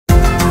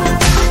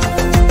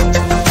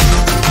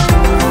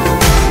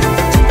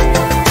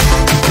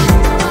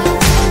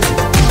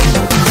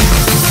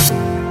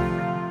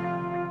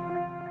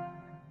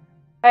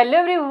Hello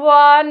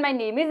everyone, my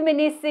name is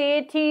Mini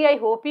Sethi. I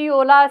hope you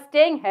all are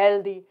staying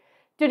healthy.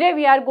 Today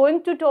we are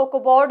going to talk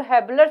about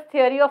Heberler's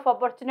theory of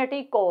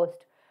opportunity cost.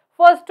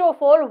 First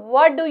of all,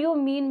 what do you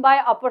mean by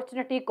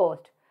opportunity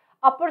cost?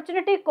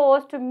 Opportunity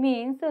cost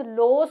means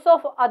loss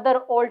of other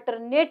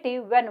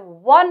alternative when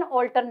one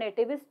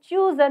alternative is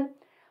chosen.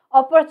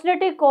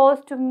 Opportunity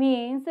cost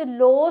means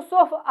loss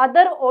of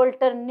other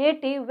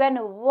alternative when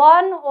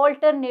one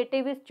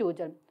alternative is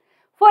chosen.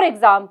 For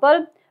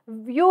example,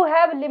 you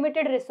have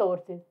limited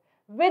resources.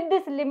 With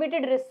this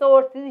limited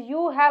resources,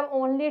 you have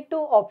only two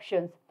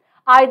options.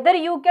 Either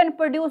you can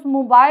produce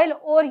mobile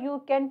or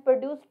you can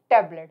produce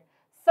tablet.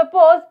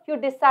 Suppose you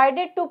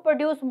decided to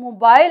produce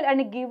mobile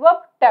and give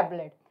up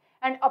tablet.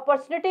 And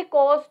opportunity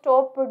cost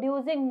of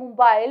producing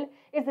mobile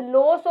is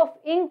loss of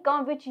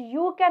income which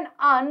you can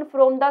earn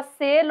from the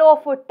sale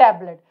of a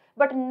tablet.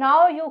 But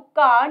now you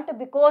can't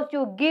because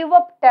you give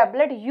up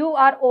tablet, you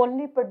are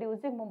only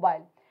producing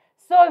mobile.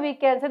 So we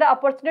can say the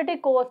opportunity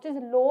cost is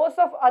loss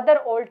of other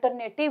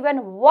alternative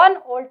when one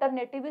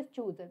alternative is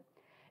chosen.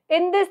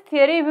 In this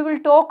theory, we will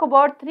talk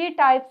about three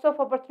types of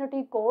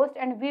opportunity cost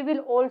and we will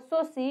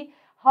also see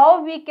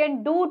how we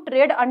can do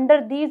trade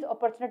under these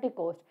opportunity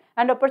costs.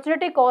 And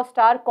opportunity costs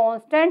are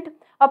constant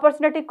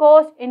opportunity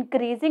cost,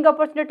 increasing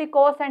opportunity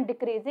cost and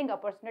decreasing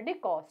opportunity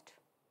cost.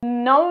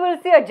 Now we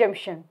will see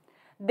assumption.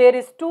 There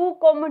is two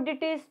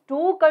commodities,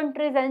 two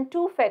countries and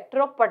two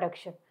factor of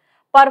production.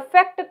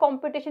 Perfect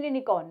competition in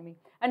economy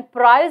and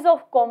price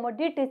of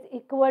commodity is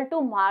equal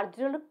to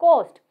marginal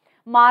cost.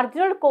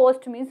 Marginal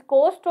cost means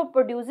cost of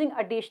producing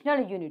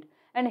additional unit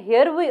and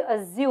here we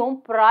assume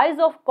price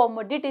of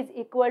commodity is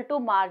equal to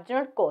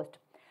marginal cost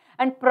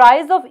and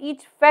price of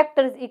each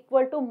factor is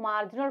equal to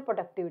marginal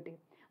productivity.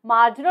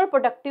 Marginal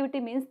productivity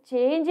means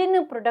change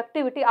in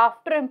productivity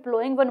after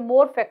employing one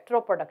more factor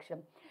of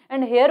production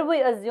and here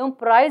we assume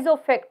price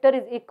of factor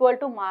is equal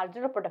to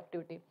marginal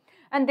productivity.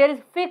 And there is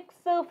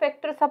fixed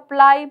factor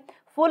supply,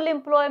 full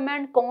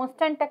employment,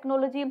 constant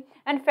technology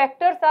and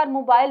factors are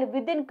mobile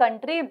within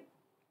country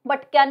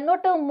but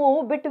cannot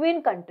move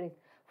between countries.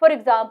 For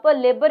example,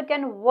 labor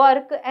can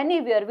work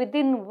anywhere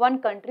within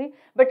one country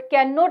but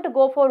cannot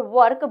go for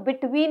work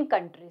between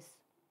countries.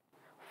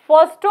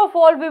 First of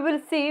all, we will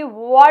see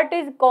what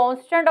is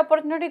constant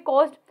opportunity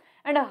cost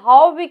and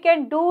how we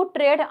can do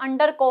trade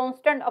under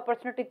constant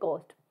opportunity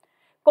cost.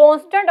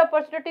 Constant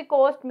opportunity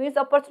cost means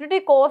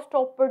opportunity cost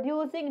of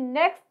producing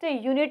next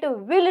unit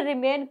will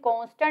remain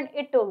constant,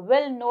 it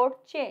will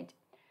not change.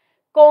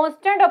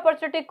 Constant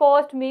opportunity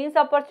cost means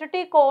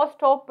opportunity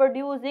cost of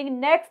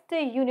producing next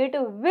unit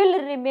will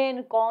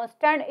remain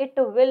constant, it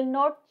will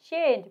not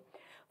change.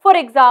 For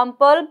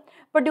example,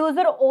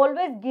 producer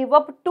always give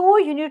up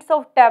 2 units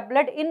of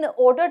tablet in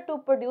order to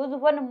produce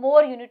one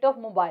more unit of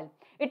mobile.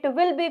 It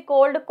will be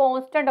called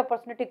constant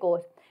opportunity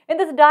cost. In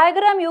this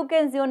diagram, you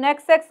can see on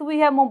x-axis we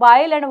have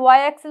mobile and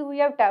y-axis we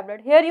have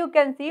tablet. Here you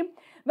can see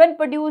when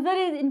producer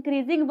is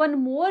increasing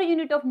one more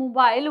unit of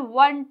mobile,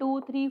 1,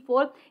 2, 3,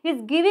 4,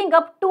 is giving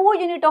up 2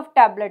 unit of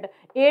tablet,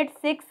 8,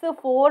 6,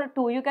 4,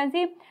 2. You can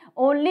see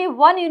only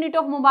 1 unit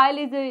of mobile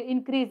is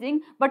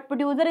increasing, but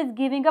producer is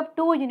giving up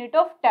 2 unit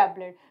of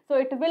tablet. So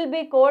it will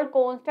be called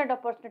constant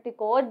opportunity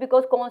cost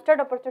because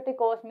constant opportunity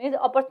cost means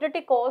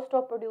opportunity cost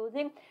of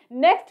producing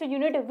next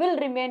unit will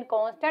remain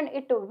constant,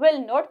 it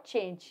will not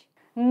change.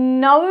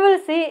 Now we will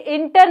see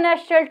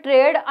international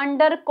trade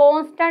under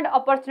constant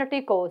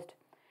opportunity cost.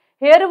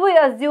 Here we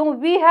assume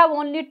we have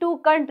only two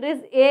countries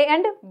A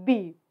and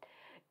B.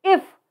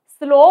 If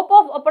slope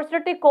of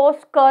opportunity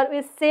cost curve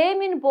is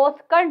same in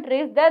both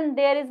countries, then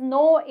there is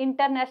no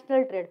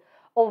international trade.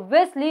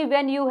 Obviously,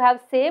 when you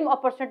have same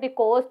opportunity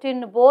cost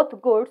in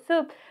both goods,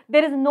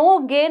 there is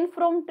no gain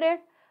from trade.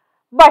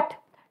 But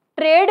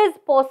trade is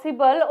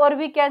possible, or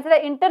we can say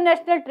the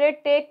international trade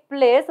take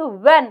place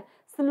when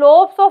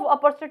slopes of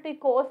opportunity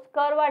cost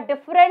curve are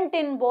different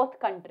in both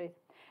countries.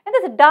 In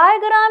this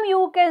diagram,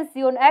 you can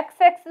see on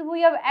x-axis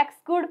we have x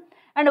good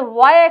and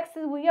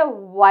y-axis we have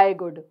y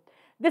good.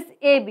 This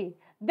AB,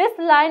 this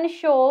line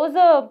shows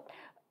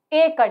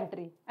A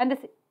country and this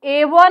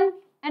A1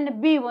 and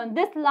B1,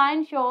 this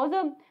line shows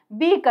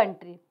B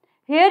country.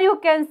 Here you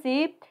can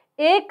see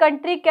A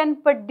country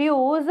can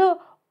produce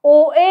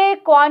OA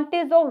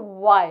quantities of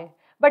Y,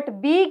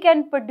 but B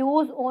can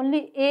produce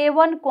only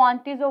A1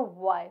 quantities of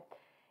Y.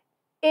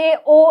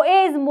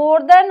 OA is more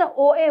than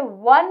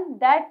OA1,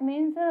 that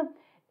means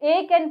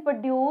A can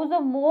produce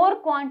more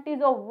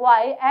quantities of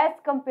Y as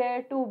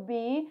compared to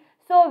B.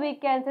 So we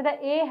can say that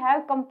A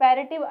have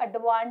comparative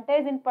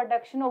advantage in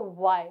production of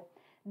Y.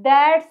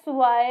 That's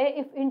why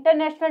if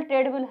international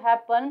trade will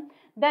happen,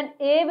 then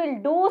A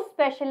will do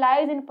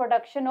specialize in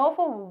production of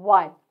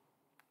Y.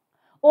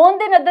 On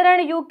the other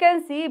hand, you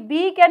can see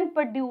B can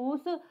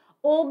produce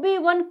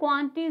OB1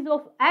 quantities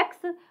of X,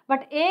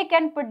 but A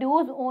can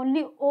produce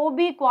only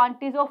OB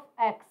quantities of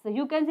X.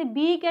 You can see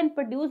B can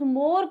produce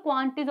more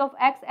quantities of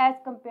X as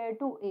compared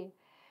to A.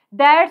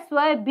 That's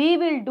why B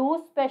will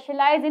do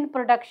specialize in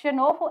production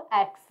of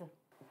X.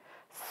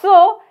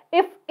 So,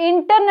 if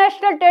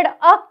international trade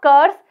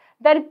occurs,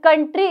 then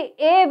country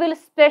A will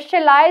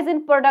specialize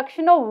in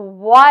production of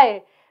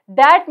Y.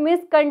 That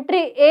means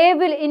country A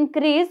will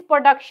increase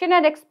production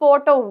and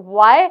export of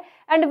Y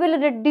and will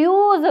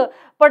reduce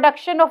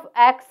production of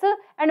X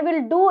and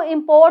will do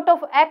import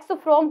of X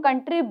from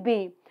country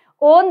B.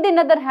 On the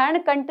other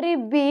hand, country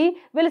B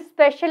will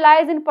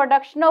specialize in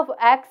production of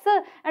X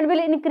and will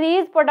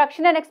increase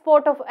production and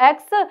export of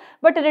X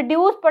but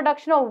reduce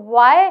production of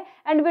Y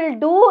and will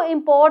do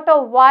import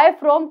of Y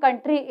from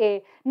country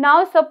A.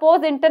 Now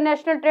suppose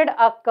international trade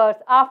occurs.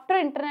 After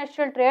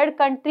international trade,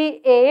 country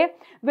A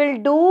will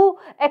do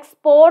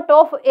export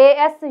of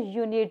AS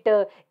unit.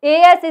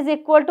 AS is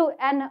equal to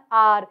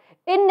NR.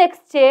 In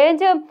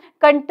exchange,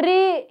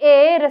 country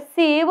A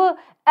receive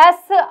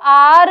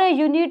SR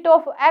unit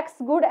of X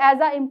good as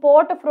an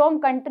import from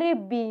country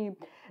B.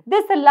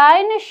 This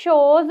line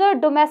shows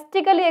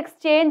domestically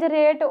exchange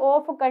rate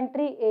of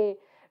country A.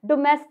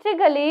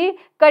 Domestically,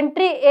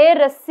 country A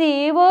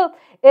receive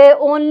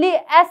only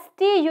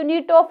ST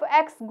unit of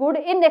X good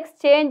in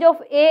exchange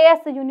of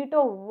AS unit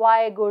of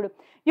Y good.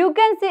 You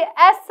can see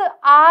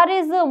SR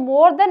is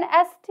more than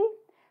ST.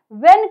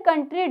 When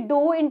country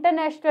do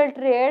international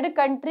trade,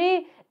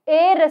 country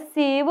A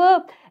receive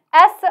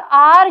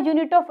SR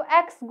unit of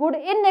X good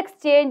in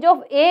exchange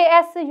of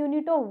AS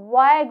unit of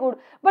Y good.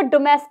 But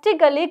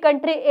domestically,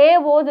 country A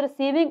was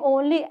receiving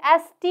only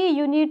ST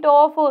unit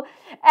of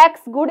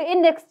X good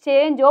in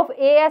exchange of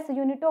AS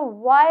unit of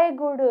Y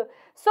good.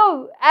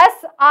 So,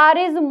 SR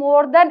is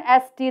more than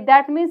ST.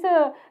 That means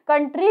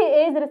country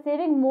A is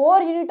receiving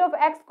more unit of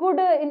X good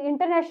in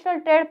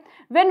international trade.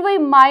 When we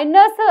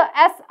minus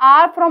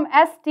SR from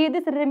ST,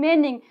 this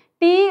remaining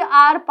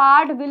TR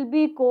part will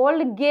be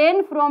called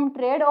gain from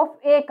trade of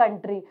A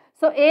country.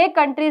 So, A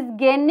country is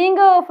gaining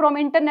from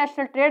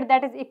international trade,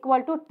 that is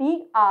equal to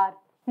TR.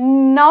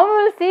 Now, we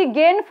will see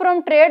gain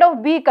from trade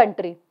of B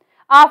country.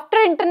 After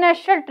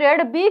international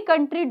trade, B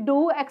country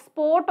do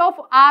export of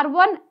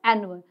R1,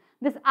 N1.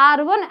 This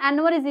R1,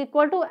 N1 is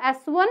equal to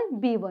S1,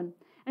 B1.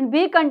 And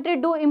B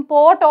country do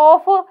import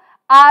of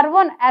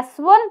R1,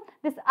 S1.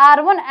 This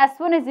R1,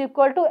 S1 is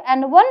equal to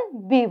N1,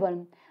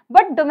 B1.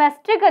 But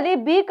domestically,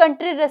 B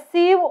country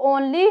receive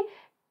only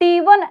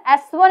T1,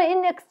 S1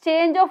 in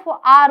exchange of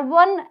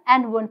R1,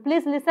 N1.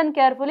 Please listen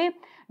carefully.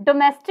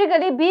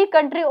 Domestically, B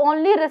country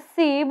only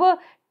receive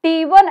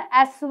T1,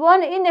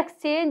 S1 in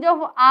exchange of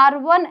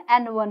R1,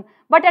 N1.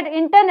 But at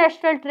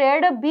international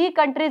trade, B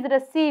country is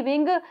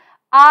receiving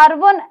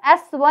R1,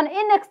 S1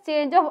 in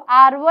exchange of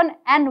R1,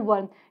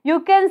 N1.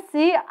 You can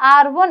see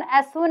R1,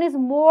 S1 is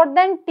more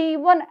than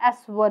T1,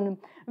 S1.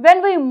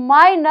 When we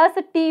minus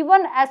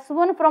T1,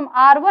 S1 from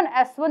R1,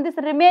 S1, this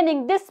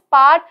remaining, this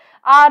part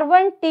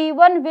R1,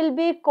 T1 will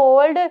be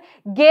called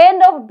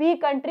gain of B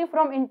country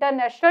from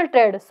international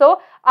trade.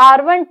 So,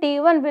 R1,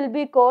 T1 will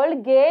be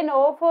called gain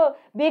of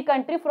B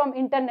country from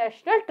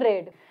international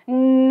trade.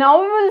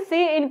 Now, we will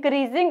see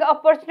increasing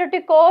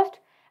opportunity cost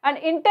and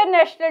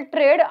international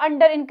trade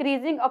under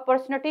increasing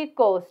opportunity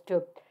cost.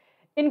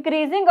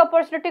 Increasing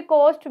opportunity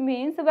cost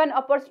means when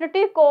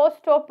opportunity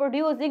cost of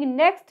producing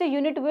next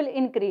unit will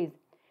increase.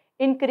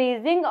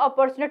 Increasing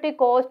opportunity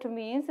cost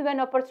means when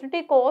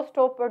opportunity cost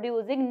of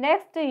producing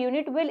next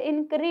unit will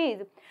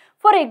increase.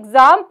 For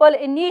example,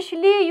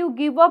 initially you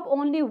give up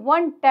only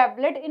one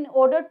tablet in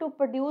order to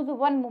produce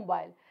one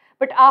mobile.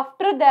 But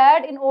after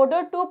that, in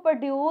order to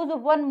produce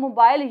one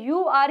mobile,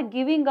 you are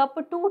giving up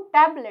two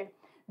tablets.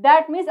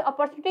 That means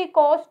opportunity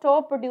cost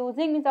of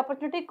producing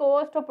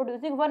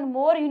one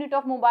more unit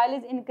of mobile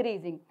is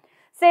increasing.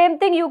 Same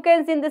thing you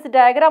can see in this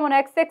diagram. On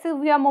x-axis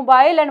we have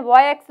mobile and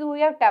y-axis we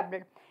have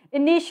tablet.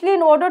 Initially,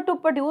 in order to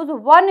produce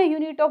one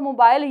unit of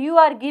mobile, you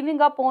are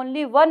giving up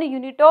only one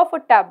unit of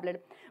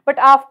tablet. But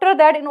after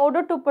that, in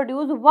order to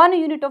produce one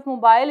unit of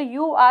mobile,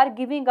 you are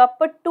giving up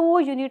 2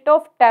 unit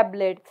of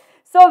tablet.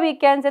 So, we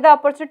can say the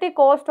opportunity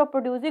cost of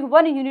producing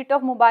one unit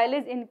of mobile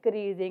is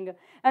increasing.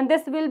 And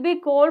this will be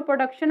called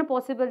production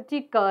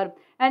possibility curve.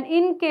 And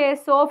in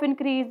case of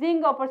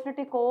increasing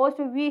opportunity cost,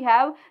 we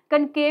have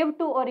concave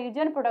to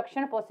origin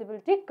production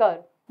possibility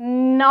curve.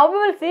 Now, we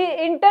will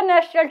see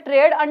international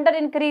trade under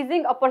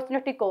increasing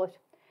opportunity cost.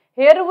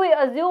 Here we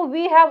assume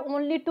we have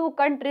only two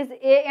countries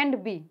A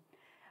and B.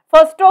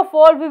 First of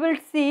all, we will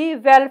see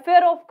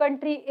welfare of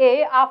country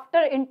A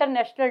after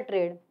international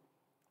trade.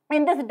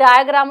 In this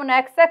diagram, on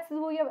x-axis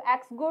we have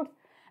X goods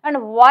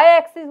and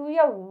y-axis we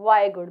have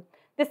Y good.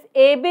 This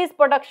AB is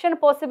production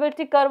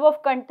possibility curve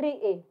of country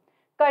A.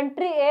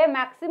 Country A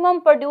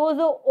maximum produce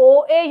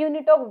OA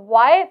unit of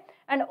Y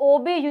and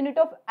OB unit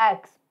of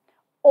X.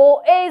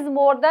 OA is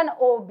more than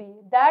OB.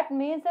 That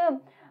means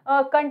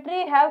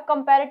country have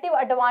comparative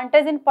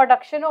advantage in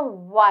production of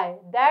Y.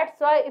 That's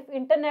why if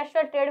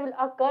international trade will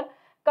occur,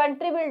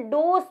 country will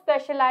do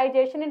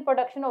specialization in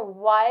production of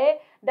Y.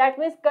 That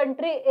means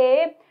country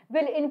A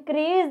will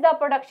increase the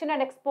production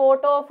and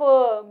export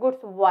of goods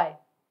Y.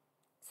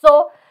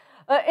 So,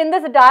 in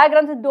this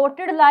diagram, the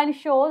dotted line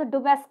shows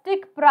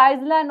domestic price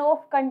line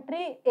of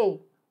country A.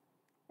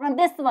 And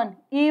this one,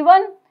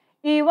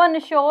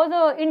 E1 shows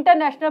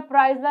international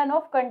price line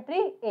of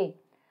country A.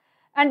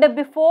 and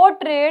before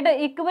trade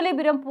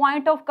equilibrium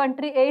point of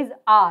country A is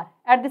R.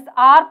 At this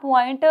R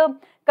point,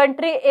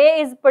 country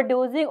A is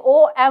producing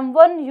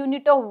OM1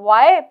 unit of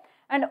Y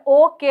and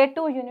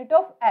OK2 unit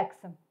of X.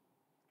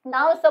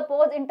 Now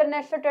suppose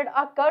international trade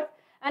occurs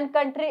and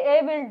country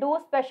A will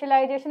do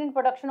specialization in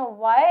production of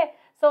Y,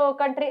 so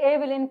country A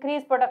will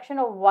increase production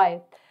of Y.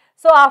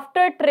 So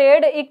after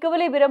trade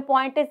equilibrium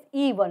point is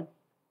E1.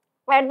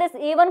 At this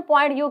E1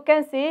 point you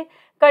can see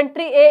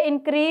country A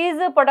increase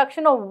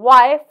production of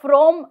Y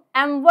from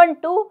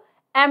M1 to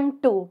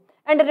M2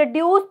 and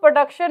reduce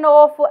production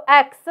of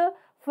X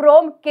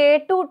from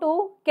K2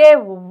 to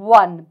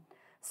K1.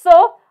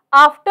 So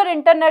after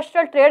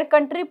international trade,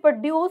 country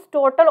produce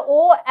total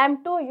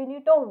OM2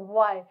 unit of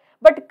Y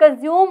but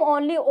consume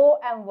only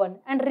OM1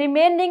 and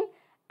remaining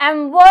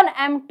M1,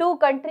 M2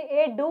 country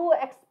A do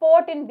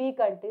export in B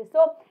country.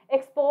 So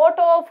export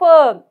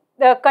of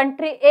the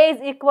country A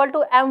is equal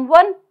to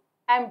M1,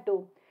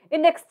 M2.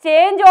 In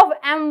exchange of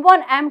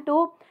M1,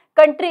 M2,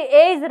 country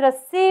A is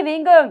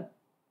receiving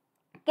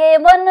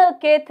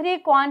K1,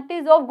 K3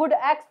 quantities of good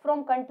X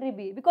from country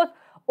B because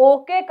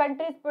OK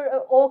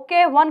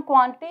one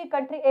quantity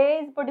country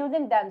A is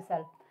producing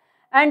themselves,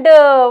 and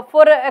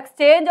for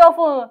exchange of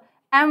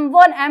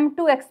M1,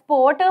 M2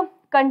 export,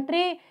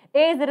 country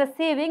A is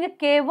receiving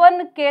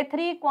K1,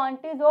 K3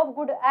 quantities of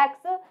good X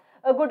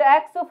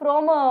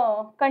from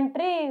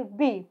country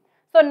B.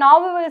 So now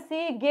we will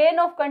see gain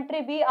of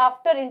country B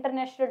after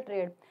international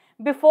trade.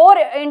 Before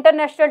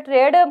international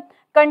trade,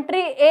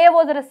 country A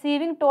was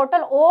receiving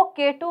total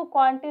OK2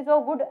 quantities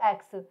of good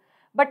X.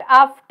 But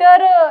after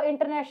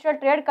international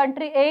trade,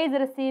 country A is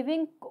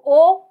receiving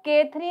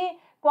OK3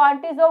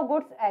 quantities of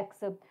goods X.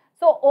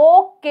 So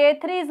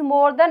OK3 is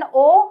more than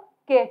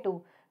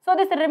OK2. So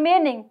this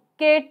remaining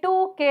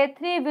K2,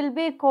 K3 will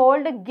be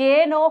called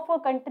gain of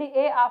country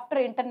A after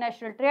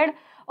international trade,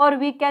 or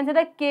we can say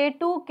that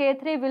K2,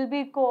 K3 will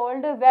be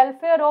called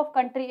welfare of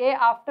country A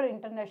after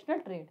international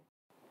trade.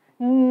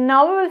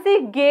 Now we will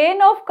see gain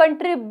of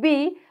country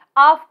B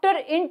after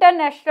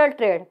international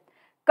trade.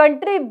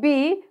 Country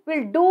B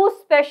will do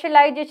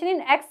specialization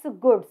in X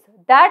goods.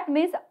 That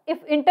means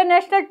if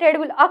international trade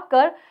will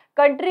occur,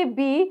 country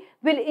B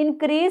will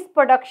increase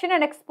production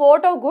and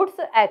export of goods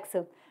X.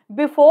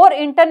 Before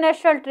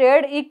international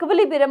trade,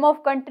 equilibrium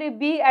of country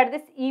B at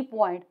this E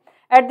point.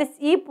 At this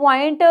E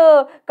point,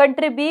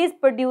 country B is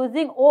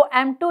producing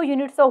OM2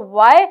 units of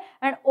Y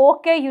and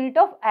OK unit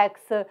of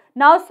X.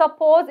 Now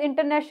suppose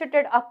international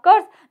trade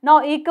occurs,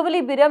 now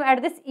equilibrium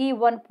at this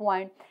E1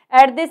 point.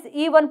 At this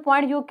E1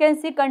 point, you can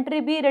see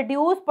country B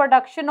reduce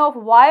production of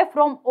Y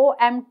from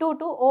OM2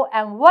 to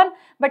OM1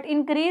 but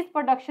increase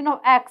production of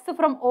X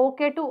from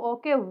OK to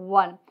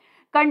OK1.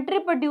 Country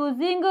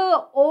producing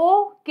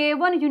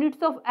OK1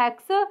 units of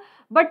X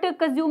but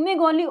consuming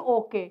only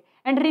OK,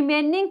 and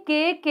remaining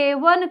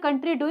K1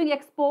 country doing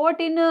export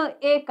in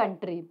A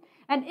country,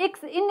 and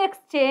in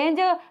exchange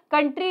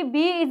country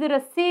B is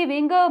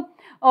receiving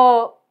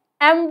M1,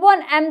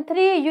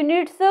 M3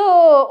 units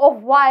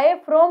of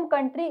Y from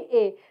country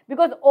A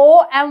because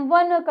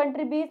M1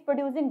 country B is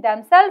producing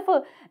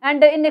themselves,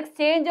 and in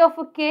exchange of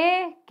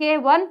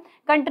K1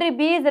 country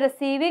B is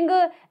receiving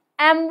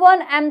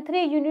M1,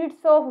 M3 units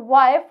of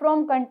Y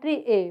from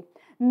country A.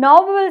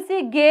 Now we will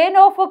see gain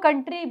of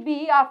country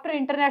B after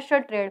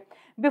international trade.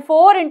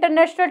 Before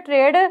international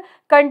trade,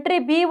 country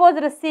B was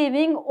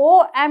receiving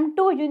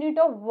OM2 unit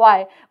of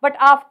Y, but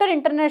after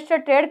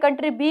international trade,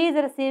 country B is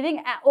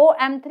receiving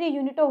OM3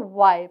 unit of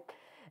Y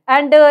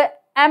and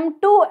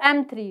M2,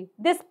 M3.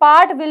 This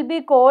part will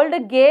be called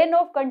gain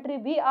of country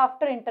B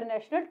after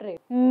international trade.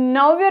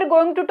 Now we are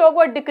going to talk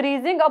about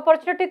decreasing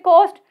opportunity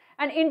cost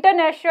and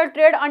international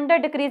trade under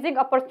decreasing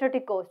opportunity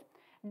cost.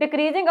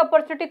 Decreasing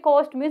opportunity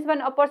cost means when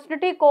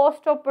opportunity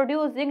cost of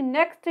producing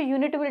next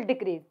unit will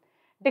decrease.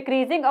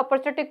 Decreasing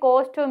opportunity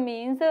cost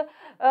means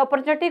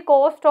opportunity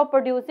cost of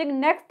producing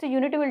next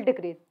unit will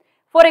decrease.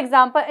 For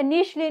example,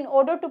 initially in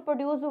order to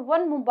produce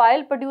one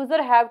mobile,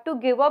 producer have to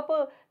give up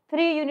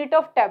 3 unit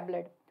of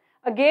tablet.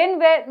 Again,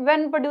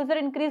 when producer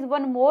increase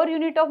one more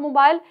unit of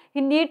mobile,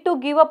 he need to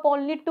give up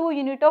only 2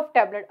 unit of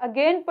tablet.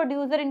 Again,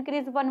 producer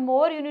increase one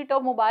more unit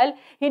of mobile,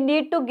 he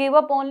need to give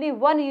up only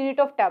 1 unit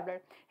of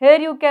tablet. Here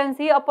you can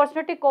see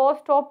opportunity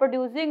cost of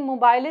producing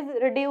mobile is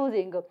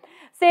reducing.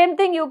 Same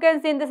thing you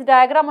can see in this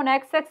diagram. On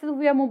x-axis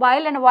we have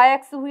mobile and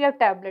y-axis we have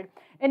tablet.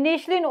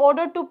 Initially, in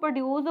order to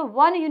produce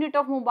 1 unit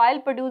of mobile,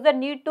 producer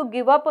need to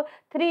give up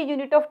 3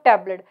 unit of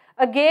tablet.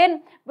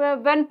 Again,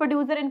 when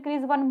producer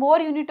increase one more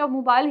unit of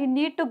mobile, he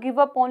need to give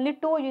up only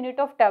 2 unit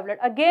of tablet.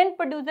 Again,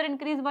 producer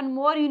increase one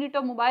more unit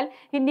of mobile,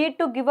 he need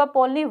to give up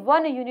only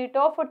 1 unit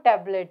of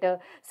tablet.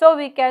 So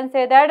we can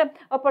say that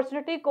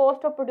opportunity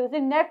cost of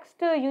producing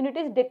next unit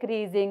is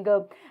decreasing.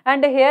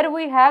 And here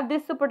we have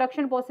this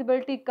production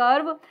possibility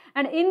curve,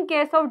 and in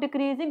case of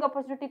decreasing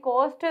opportunity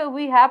cost,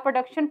 we have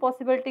production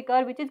possibility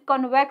curve which is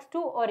convex to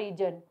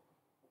origin.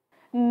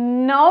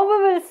 Now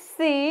we will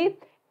see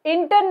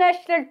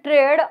international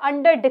trade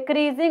under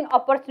decreasing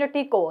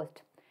opportunity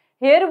cost.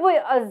 Here we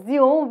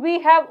assume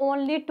we have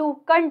only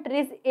 2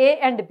 countries A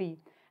and B,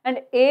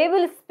 and A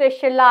will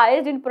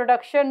specialize in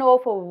production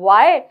of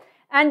Y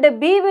and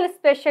B will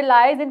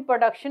specialize in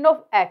production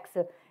of X.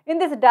 In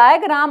this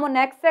diagram, on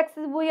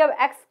x-axis we have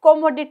X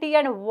commodity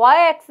and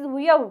y-axis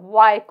we have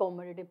Y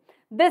commodity.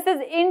 This is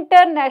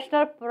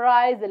international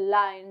price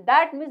line.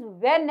 That means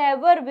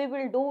whenever we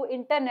will do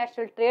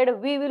international trade,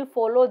 we will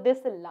follow this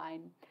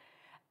line.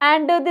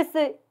 And this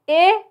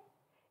A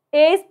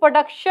is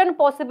production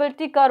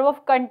possibility curve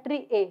of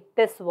country A,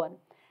 this one.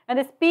 And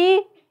this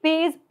P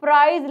is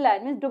price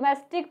line, means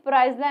domestic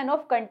price line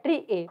of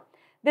country A.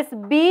 This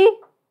B,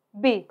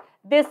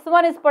 this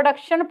one is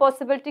production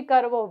possibility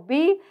curve of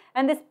B,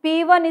 and this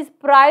P1 is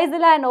price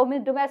line of,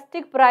 means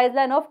domestic price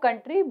line of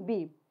country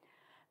B.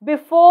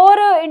 Before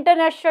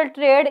international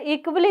trade,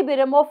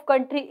 equilibrium of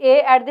country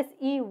A at this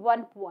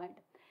E1 point.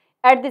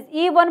 At this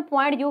E1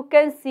 point, you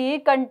can see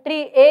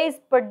country A is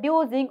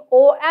producing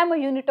OM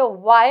unit of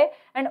Y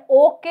and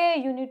OK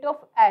unit of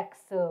X.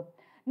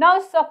 Now,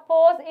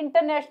 suppose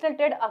international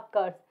trade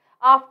occurs.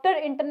 After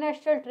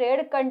international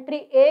trade,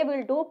 country A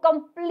will do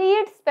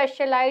complete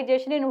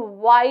specialization in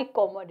Y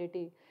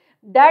commodity.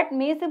 That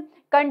means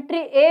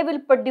country A will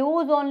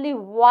produce only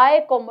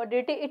Y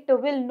commodity. It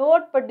will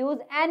not produce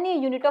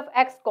any unit of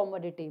X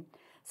commodity.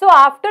 So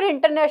after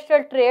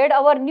international trade,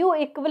 our new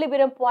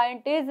equilibrium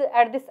point is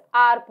at this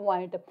R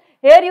point.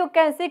 Here you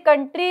can see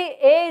country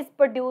A is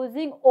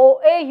producing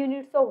OA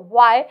units of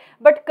Y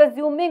but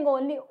consuming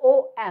only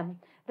OM.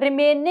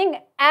 Remaining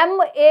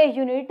MA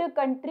unit,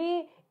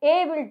 country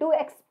A will do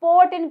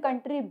export in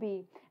country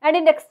B. And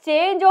in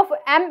exchange of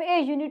MA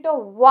unit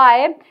of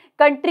Y,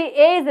 country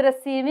A is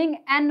receiving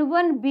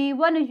N1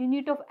 B1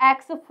 unit of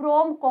X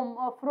from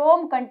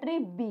country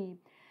B.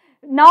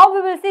 Now we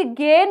will see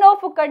gain of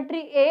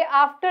country A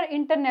after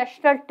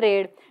international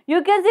trade.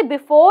 You can see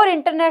before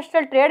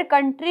international trade,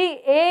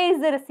 country A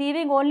is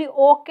receiving only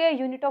OK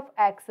unit of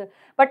X.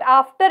 But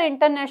after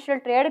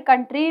international trade,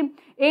 country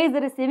A is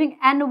receiving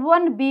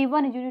N1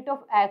 B1 unit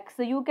of X.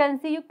 You can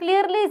see, you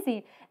clearly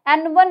see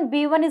N1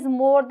 B1 is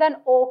more than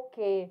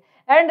OK.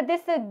 And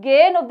this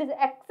gain of this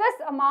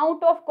excess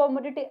amount of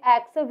commodity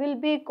X will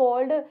be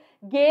called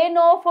gain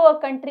of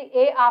country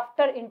A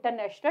after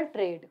international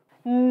trade.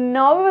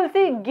 Now we will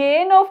see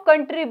gain of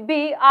country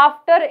B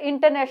after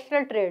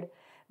international trade.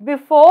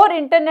 Before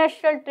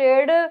international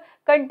trade,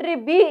 country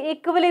B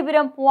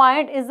equilibrium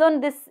point is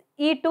on this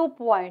E2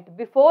 point.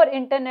 Before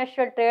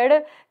international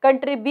trade,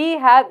 country B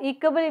have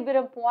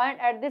equilibrium point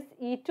at this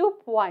E2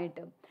 point.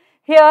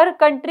 Here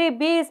country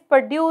B is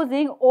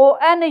producing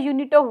ON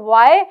unit of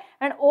Y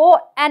and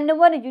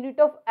ON1 unit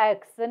of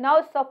X.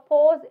 Now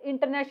suppose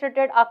international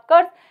trade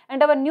occurs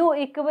and our new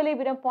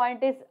equilibrium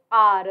point is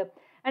R.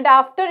 And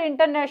after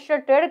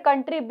international trade,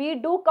 country B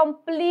do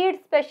complete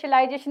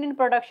specialization in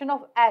production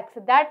of X.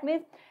 That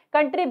means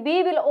country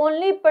B will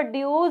only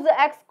produce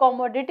X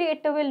commodity.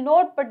 It will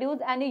not produce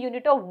any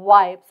unit of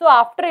Y. So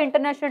after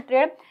international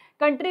trade,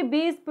 country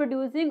B is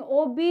producing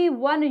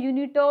OB1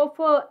 unit of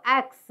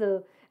X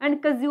and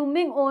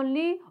consuming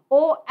only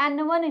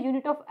ON1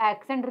 unit of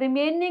X, and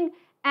remaining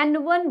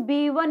N1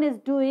 B1 is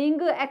doing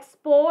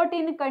export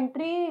in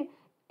country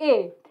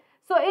A.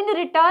 So in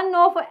return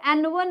of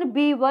N1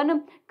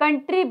 B1,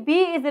 country B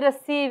is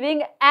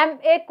receiving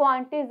MA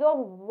quantities of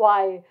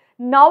Y.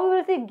 Now we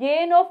will see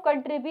gain of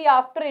country B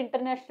after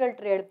international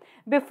trade.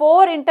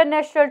 Before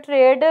international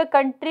trade,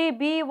 country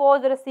B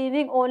was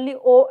receiving only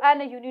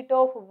ON unit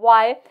of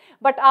Y,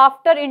 but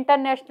after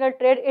international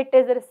trade, it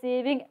is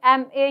receiving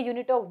MA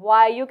unit of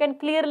Y. You can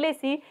clearly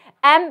see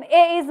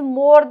MA is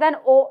more than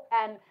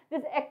ON.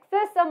 This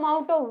excess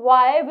amount of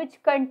Y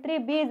which country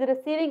B is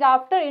receiving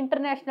after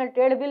international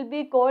trade will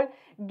be called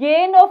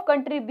gain of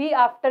country B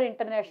after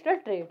international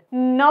trade.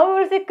 Now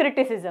we will see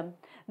criticism.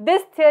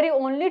 This theory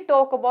only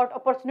talk about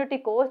opportunity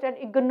cost and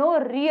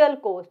ignore real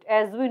cost.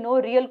 As we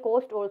know, real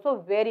cost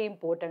also very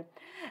important.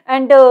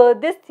 And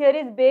this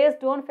theory is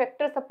based on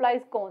factor supply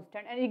is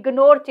constant and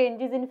ignore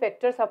changes in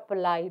factor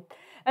supply.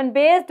 And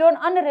based on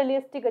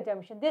unrealistic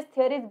assumption. This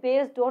theory is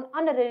based on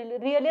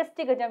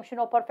unrealistic assumption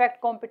of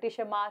perfect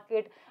competition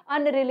market,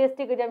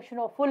 unrealistic assumption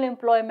of full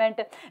employment,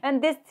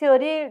 and this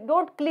theory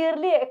don't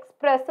clearly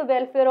express the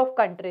welfare of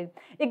countries.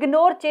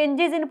 Ignore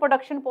changes in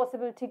production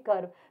possibility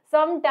curve.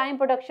 Sometime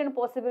production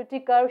possibility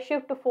curve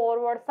shift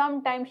forward,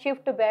 sometime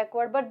shift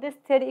backward, but this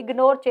theory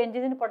ignore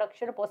changes in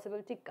production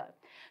possibility curve.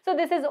 So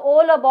this is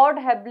all about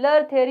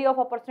Heberler theory of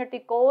opportunity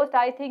cost.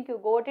 I think you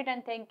got it,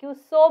 and thank you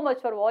so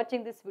much for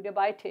watching this video.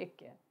 Bye, take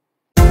care.